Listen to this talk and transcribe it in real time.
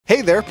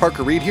Hey there,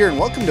 Parker Reed here, and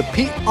welcome to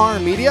PR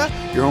Media,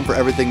 your home for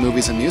everything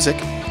movies and music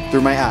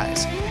through my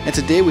eyes. And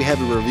today we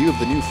have a review of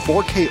the new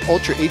 4K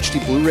Ultra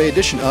HD Blu-Ray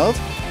edition of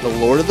The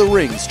Lord of the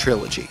Rings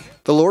Trilogy.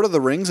 The Lord of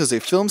the Rings is a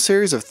film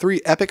series of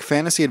 3 epic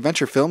fantasy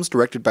adventure films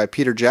directed by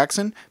Peter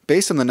Jackson,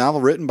 based on the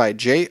novel written by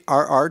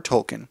J.R.R.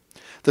 Tolkien.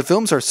 The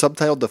films are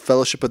subtitled The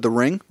Fellowship of the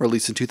Ring,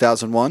 released in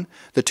 2001,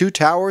 The Two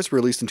Towers,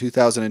 released in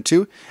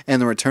 2002, and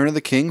The Return of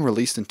the King,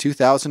 released in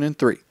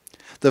 2003.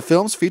 The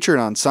films feature an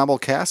ensemble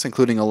cast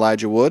including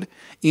Elijah Wood,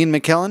 Ian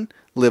McKellen,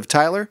 Liv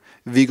Tyler,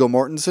 Viggo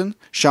Mortensen,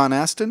 Sean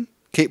Astin,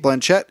 Cate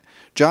Blanchett,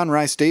 John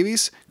Rhys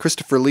Davies,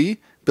 Christopher Lee,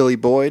 Billy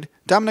Boyd,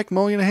 Dominic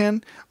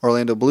Monaghan,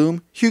 Orlando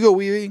Bloom, Hugo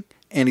Weaving,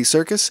 Andy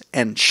Serkis,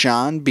 and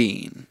Sean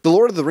Bean. The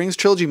Lord of the Rings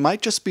trilogy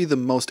might just be the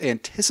most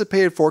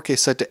anticipated 4K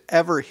set to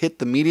ever hit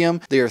the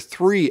medium. They are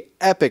 3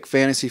 epic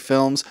fantasy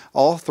films.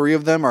 All 3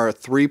 of them are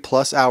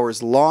 3+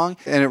 hours long,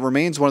 and it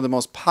remains one of the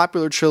most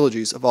popular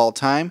trilogies of all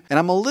time. And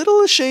I'm a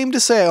little ashamed to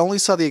say I only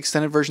saw the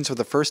extended versions for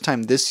the first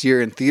time this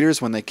year in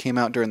theaters when they came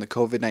out during the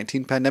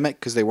COVID-19 pandemic,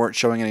 because they weren't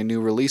showing any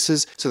new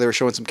releases, so they were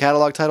showing some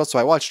catalog titles. So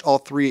I watched all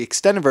 3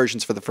 extended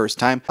versions for the first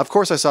time. Of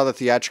course, I saw the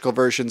theatrical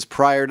versions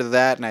prior to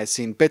that, and I'd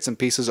seen bits and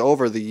pieces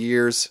over the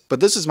years, but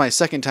this is my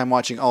second time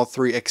watching all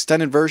 3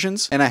 extended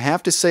versions, and I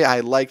have to say I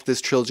liked this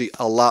trilogy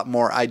a lot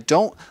more. I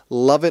don't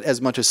love it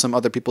as much as some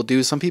other people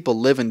do. Some people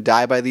live and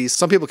die by these.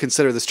 Some people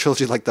consider this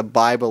trilogy like the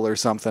Bible or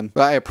something,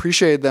 but I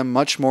appreciated them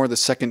much more the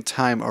second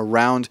time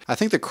around. I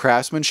think the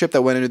craftsmanship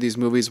that went into these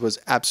movies was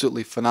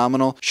absolutely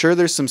phenomenal. Sure,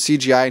 there's some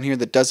CGI in here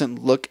that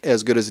doesn't look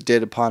as good as it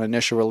did upon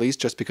initial release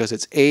just because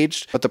it's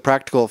aged, but the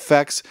practical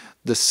effects,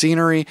 the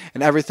scenery,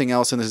 and everything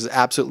else in this is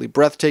absolutely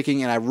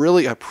breathtaking, and I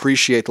really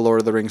appreciate the Lord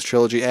of the Rings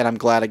trilogy, and I'm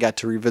glad I got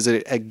to revisit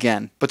it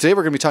again. But today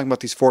we're going to be talking about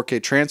these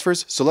 4K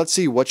transfers, so let's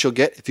see what you'll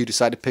get if you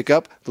decide to pick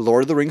up the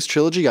Lord of the Rings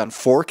trilogy on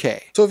 4K.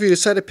 So if you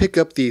decide to pick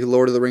up the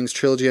Lord of the Rings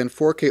trilogy on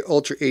 4K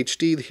Ultra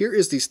HD, here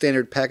is the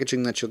standard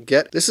packaging that you'll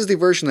get. This is the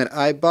version that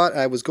I bought.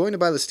 I was going to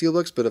buy the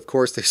Steelbooks, but of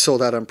course they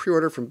sold out on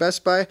pre-order from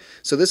Best Buy,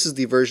 so this is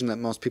the version that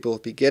most people will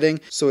be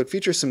getting. So it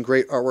features some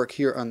great artwork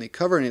here on the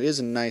cover, and it is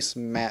a nice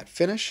matte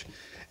finish.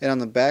 And on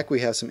the back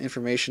we have some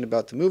information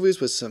about the movies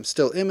with some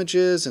still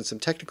images and some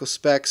technical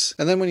specs.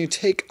 And then when you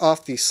take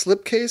off the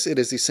slipcase, it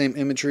is the same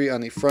imagery on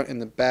the front and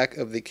the back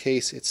of the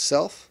case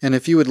itself. And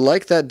if you would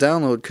like that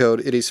download code,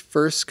 it is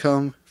first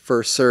come,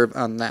 first serve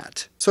on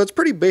that. So it's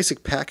pretty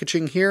basic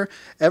packaging here.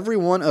 Every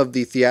one of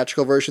the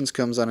theatrical versions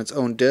comes on its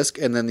own disc,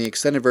 and then the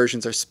extended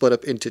versions are split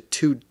up into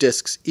 2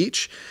 discs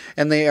each,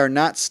 and they are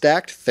not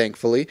stacked,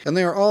 thankfully, and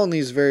they are all in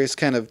these various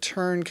kind of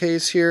turn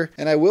case here.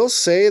 And I will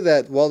say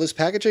that while this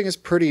packaging is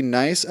pretty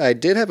nice, I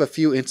did have a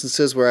few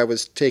instances where I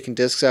was taking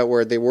discs out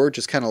where they were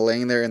just kind of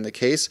laying there in the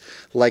case,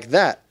 like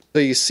that. So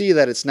you see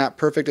that it's not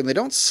perfect, and they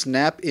don't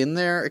snap in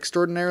there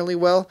extraordinarily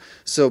well,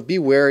 so be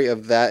wary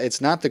of that.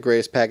 It's not the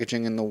greatest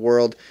packaging in the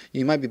world.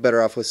 You might be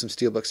better off with some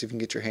Steelbooks if you can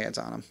get your hands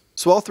on them.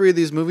 So all 3 of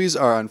these movies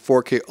are on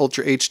 4K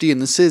Ultra HD, and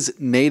this is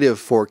native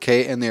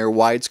 4K, and they are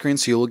widescreen,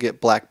 so you will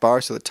get black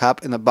bars to the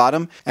top and the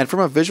bottom. And from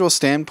a visual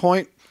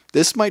standpoint,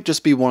 this might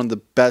just be one of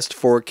the best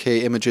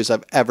 4K images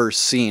I've ever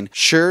seen.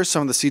 Sure,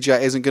 some of the CGI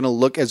isn't going to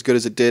look as good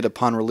as it did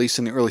upon release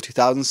in the early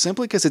 2000s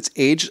simply because it's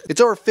aged. It's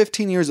over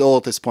 15 years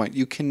old at this point.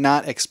 You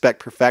cannot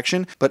expect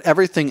perfection, but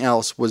everything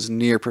else was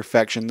near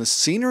perfection. The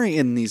scenery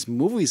in these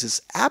movies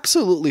is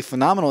absolutely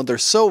phenomenal. They're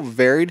so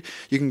varied.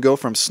 You can go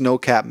from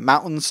snow-capped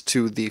mountains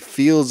to the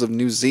fields of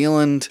New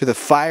Zealand to the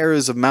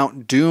fires of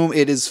Mount Doom.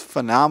 It is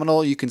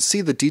phenomenal. You can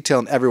see the detail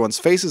in everyone's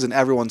faces and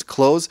everyone's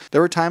clothes.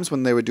 There were times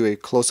when they would do a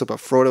close-up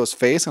of Frodo's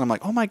face, and I'm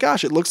like, oh my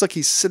gosh, it looks like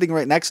he's sitting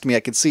right next to me.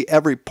 I can see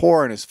every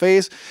pore in his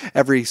face,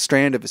 every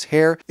strand of his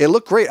hair. It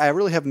looked great. I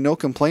really have no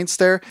complaints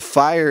there.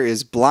 Fire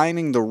is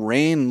blinding. The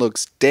rain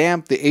looks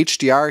damp. The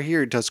HDR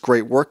here does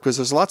great work because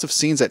there's lots of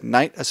scenes at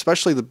night,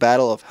 especially the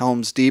Battle of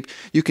Helm's Deep.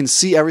 You can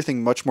see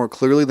everything much more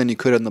clearly than you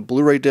could on the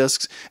Blu-ray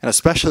discs, and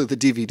especially the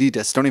DVD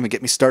discs. Don't even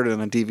get me started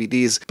on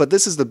DVDs. But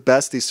this is the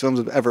best these films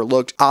have ever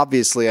looked.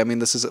 Obviously, I mean,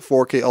 this is at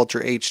 4K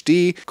Ultra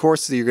HD. Of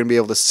course, you're going to be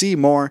able to see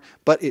more,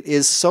 but it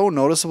is so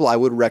noticeable. I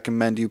would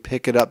recommend you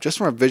pick it up. Just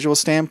from a visual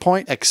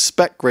standpoint,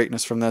 expect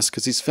greatness from this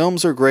because these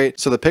films are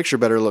great, so the picture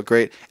better look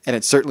great, and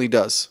it certainly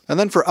does. And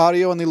then for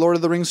audio in the Lord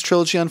of the Rings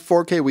trilogy on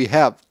 4K, we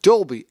have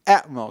Dolby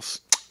Atmos.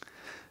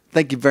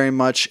 Thank you very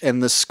much.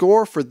 And the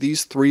score for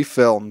these 3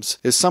 films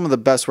is some of the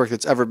best work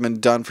that's ever been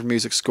done for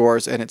music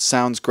scores, and it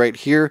sounds great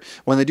here.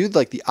 When they do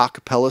like the a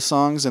cappella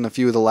songs in a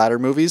few of the latter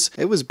movies,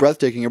 it was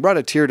breathtaking. It brought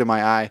a tear to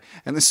my eye.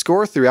 And the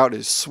score throughout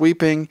is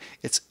sweeping,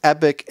 it's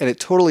epic, and it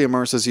totally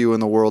immerses you in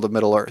the world of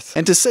Middle-earth.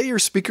 And to say your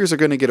speakers are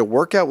going to get a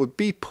workout would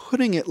be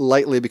putting it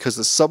lightly because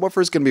the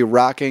subwoofer is going to be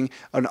rocking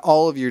and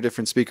all of your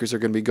different speakers are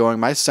going to be going.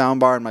 My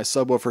soundbar and my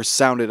subwoofer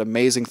sounded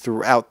amazing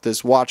throughout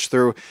this watch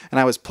through, and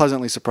I was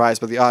pleasantly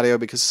surprised by the audio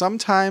because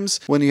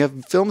sometimes when you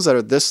have films that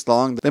are this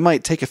long, they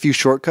might take a few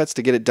shortcuts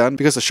to get it done,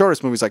 because the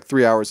shortest movie is like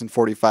 3 hours and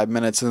 45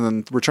 minutes, and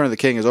then Return of the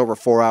King is over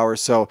 4 hours,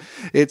 so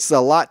it's a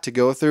lot to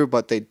go through,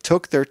 but they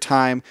took their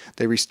time,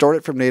 they restored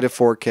it from native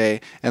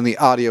 4K, and the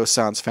audio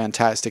sounds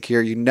fantastic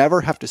here. You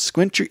never have to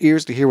squint your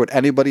ears to hear what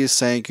anybody is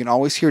saying. You can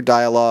always hear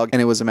dialogue,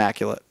 and it was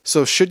immaculate.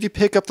 So should you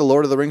pick up the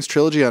Lord of the Rings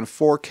trilogy on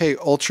 4K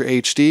Ultra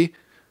HD?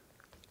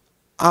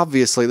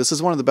 Obviously, this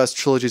is one of the best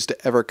trilogies to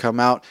ever come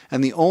out,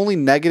 and the only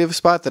negative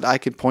spot that I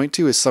could point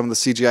to is some of the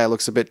CGI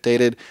looks a bit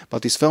dated,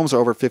 but these films are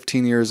over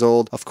 15 years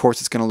old. Of course,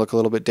 it's going to look a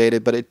little bit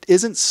dated, but it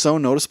isn't so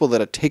noticeable that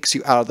it takes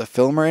you out of the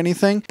film or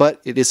anything, but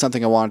it is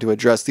something I wanted to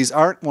address. These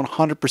aren't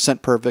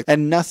 100% perfect,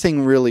 and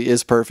nothing really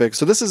is perfect,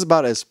 so this is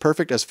about as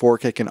perfect as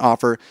 4K can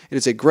offer. It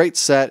is a great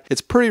set. It's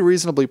pretty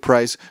reasonably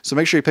priced, so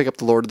make sure you pick up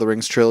the Lord of the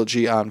Rings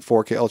trilogy on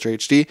 4K Ultra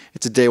HD.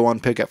 It's a day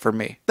one pickup for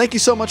me. Thank you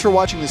so much for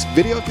watching this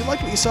video. If you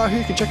like what you saw here,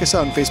 you can check us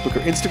out on Facebook or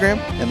Instagram,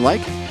 and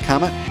like,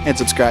 comment, and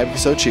subscribe if you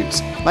so choose.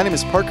 My name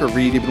is Parker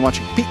Reed. You've been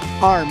watching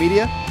PR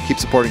Media. Keep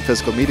supporting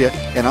physical media,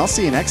 and I'll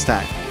see you next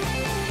time.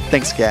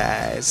 Thanks,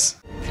 guys.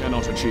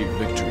 Cannot achieve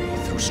victory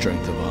through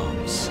strength of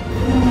arms.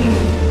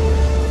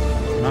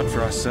 Not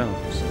for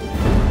ourselves,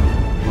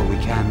 but we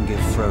can give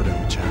Frodo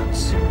a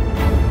chance.